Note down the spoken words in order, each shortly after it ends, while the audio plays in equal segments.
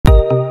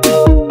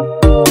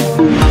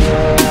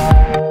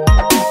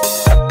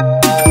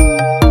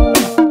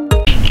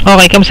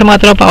Okay, kamusta mga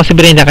tropa? Ako si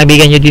Brenda,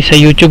 kaibigan nyo dito sa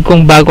YouTube.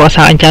 Kung bago ka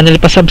sa akin channel,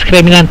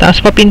 pa-subscribe lang, tapos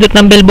papindot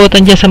ng bell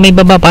button dyan sa may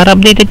baba para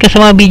updated ka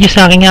sa mga videos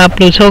na aking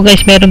upload. So guys,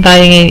 meron tayo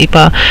ngayon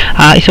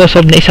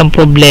isosolve na isang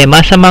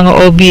problema sa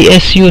mga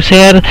OBS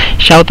user.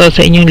 Shoutout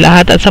sa inyong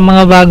lahat, at sa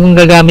mga bagong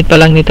gagamit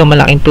pa lang nito,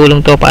 malaking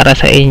tulong to para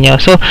sa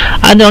inyo. So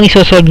ano ang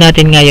isosolve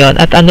natin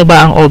ngayon, at ano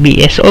ba ang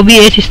OBS?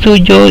 OBS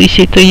Studio is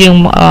ito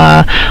yung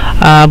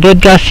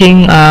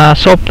broadcasting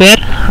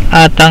software,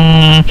 at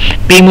ang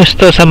famous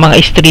to sa mga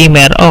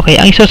streamer. Okay,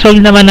 ang isosolve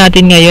naman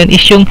natin ngayon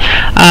is yung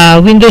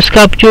Windows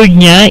captured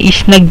niya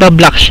is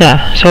nagbablock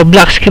siya. So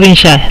black screen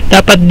siya.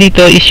 Dapat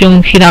dito is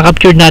yung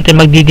kinakaptured natin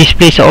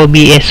magdi-display sa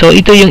OBS. So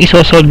ito yung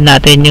isosolve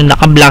natin, yung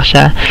naka-block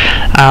siya.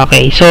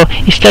 Okay, so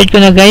start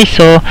ko na guys.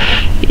 So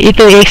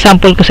ito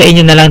i-example ko sa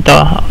inyo na lang to.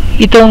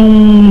 Itong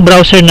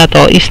browser na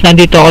to is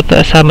nandito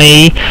ako sa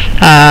may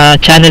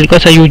channel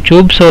ko sa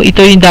YouTube. So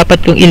ito yung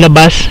dapat kong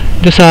ilabas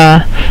do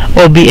sa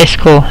OBS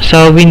ko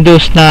sa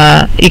Windows,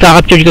 na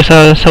i-capture ko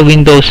sa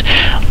Windows.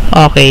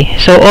 Okay,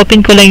 so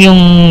open ko lang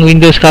yung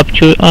Windows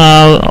capture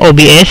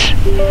OBS.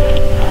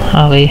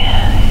 Okay,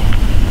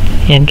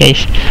 yan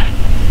guys.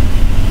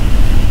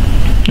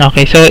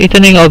 Okay, so ito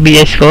na yung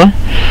OBS ko.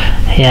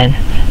 Ayan.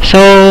 So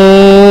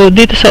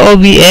dito sa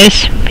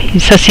OBS,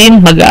 sa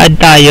scene mag-add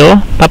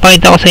tayo.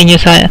 Papakita ko sa inyo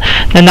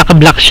na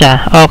naka-block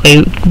siya.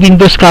 Okay,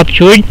 Windows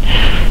captured.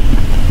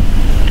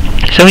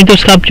 So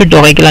Windows captured,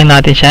 okay lang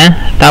natin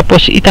siya.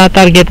 Tapos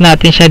ita-target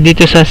natin siya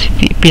dito sa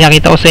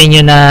pinakita ko sa inyo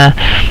na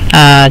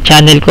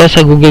channel ko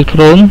sa Google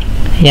Chrome.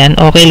 Yan,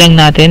 okay lang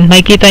natin.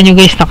 Makikita nyo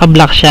guys,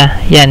 naka-block siya.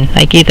 Yan,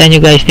 makikita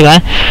nyo guys, di ba?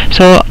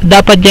 So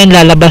dapat yan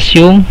lalabas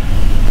yung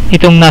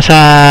itong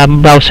nasa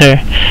browser.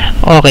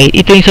 Okay,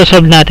 ito yung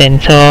sosolve natin.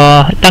 So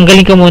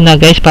tanggalin ko muna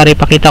guys para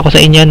ipakita ko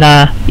sa inyo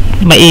na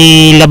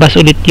mailabas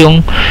ulit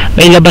yung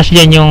mailabas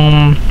dyan yung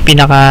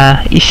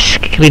pinaka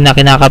screen na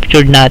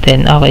kinakaptured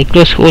natin. Okay,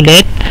 close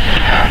ulit.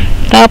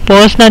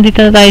 Tapos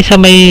nandito na tayo sa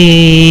may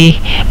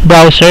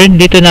browser.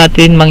 Dito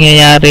natin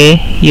mangyayari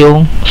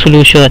yung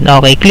solution.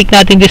 Okay, click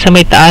natin dito sa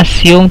may taas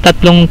yung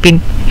tatlong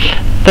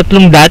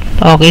dot.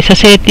 Okay, sa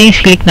settings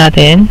click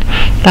natin,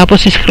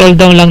 tapos scroll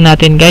down lang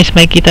natin guys.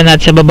 Makikita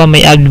natin sa baba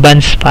may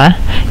advanced pa,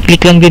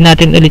 click lang din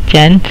natin ulit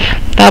yan.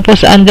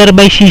 Tapos under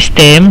by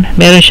system,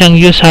 meron siyang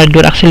use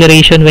hardware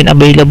acceleration when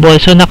available.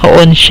 So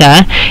naka-on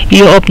siya,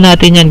 i-off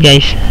natin yan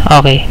guys.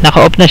 Okay,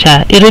 naka-off na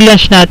siya,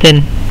 i-relaunch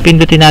natin,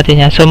 pindutin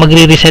natin yan. So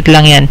magre-reset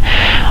lang yan.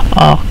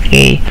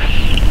 Okay,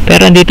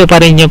 pero andito pa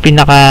rin yung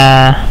pinaka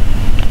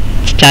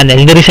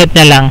channel, ni-reset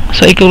na lang.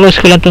 So i-close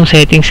ko lang tong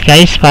settings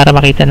guys para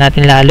makita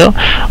natin lalo.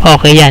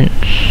 Okay, yan.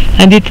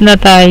 Andito na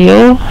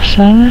tayo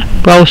sa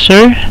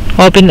browser.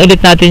 Open ulit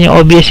natin yung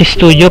OBS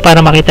Studio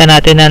para makita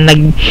natin na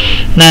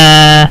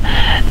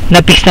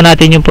na-fix na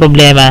natin yung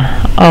problema.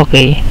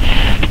 Okay.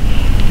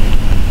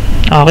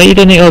 Okay,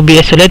 ito na yung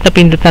OBS ulit.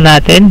 Napindot na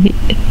natin.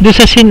 Doon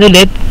sa scene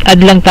ulit,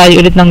 add lang tayo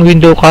ulit ng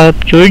window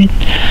captured.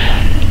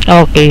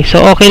 Okay, so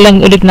okay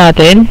lang ulit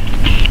natin.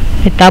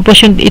 Tapos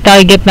yung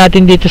i-target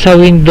natin dito sa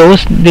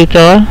Windows,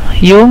 dito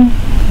yung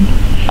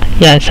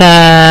yan sa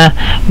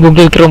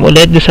Google Chrome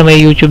ulit, doon sa may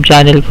YouTube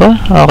channel ko.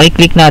 Okay,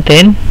 click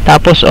natin,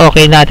 tapos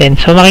okay natin.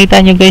 So makita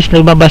nyo guys,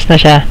 lumabas na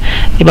siya,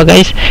 diba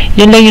guys?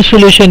 Yun lang yung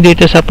solution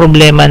dito sa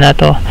problema na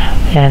to.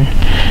 Yan.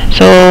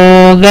 So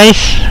guys,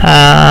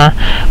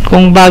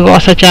 kung bago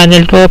ka sa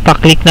channel ko,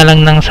 pa-click na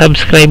lang ng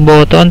subscribe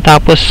button,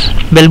 tapos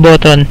bell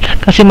button,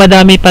 kasi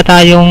madami pa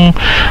tayong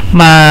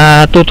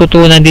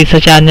matututunan dito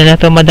sa channel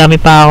na to. Madami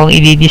pa akong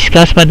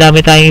i-discuss,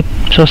 madami tayong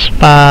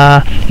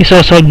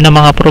isosolve na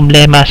mga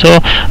problema. So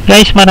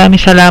guys, maraming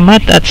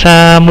salamat, at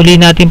sa muli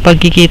nating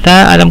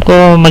pagkikita. Alam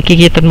ko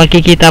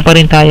magkikita pa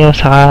rin tayo.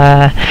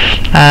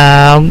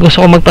 Gusto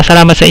ko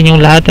magpasalamat sa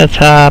inyong lahat, at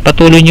sa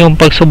patuloy niyong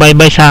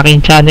pagsubaybay sa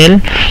aking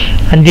channel.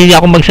 Hindi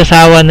ako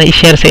magsasawa na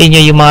i-share sa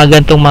inyo yung mga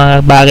gantong mga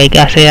bagay,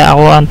 kasi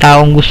ako ang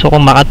taong gusto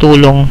kong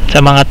makatulong sa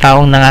mga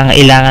taong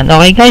nangangailangan.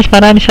 Okay guys,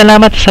 maraming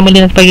salamat sa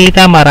muli nating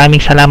pagkikita. Maraming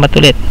salamat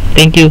ulit.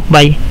 Thank you.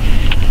 Bye.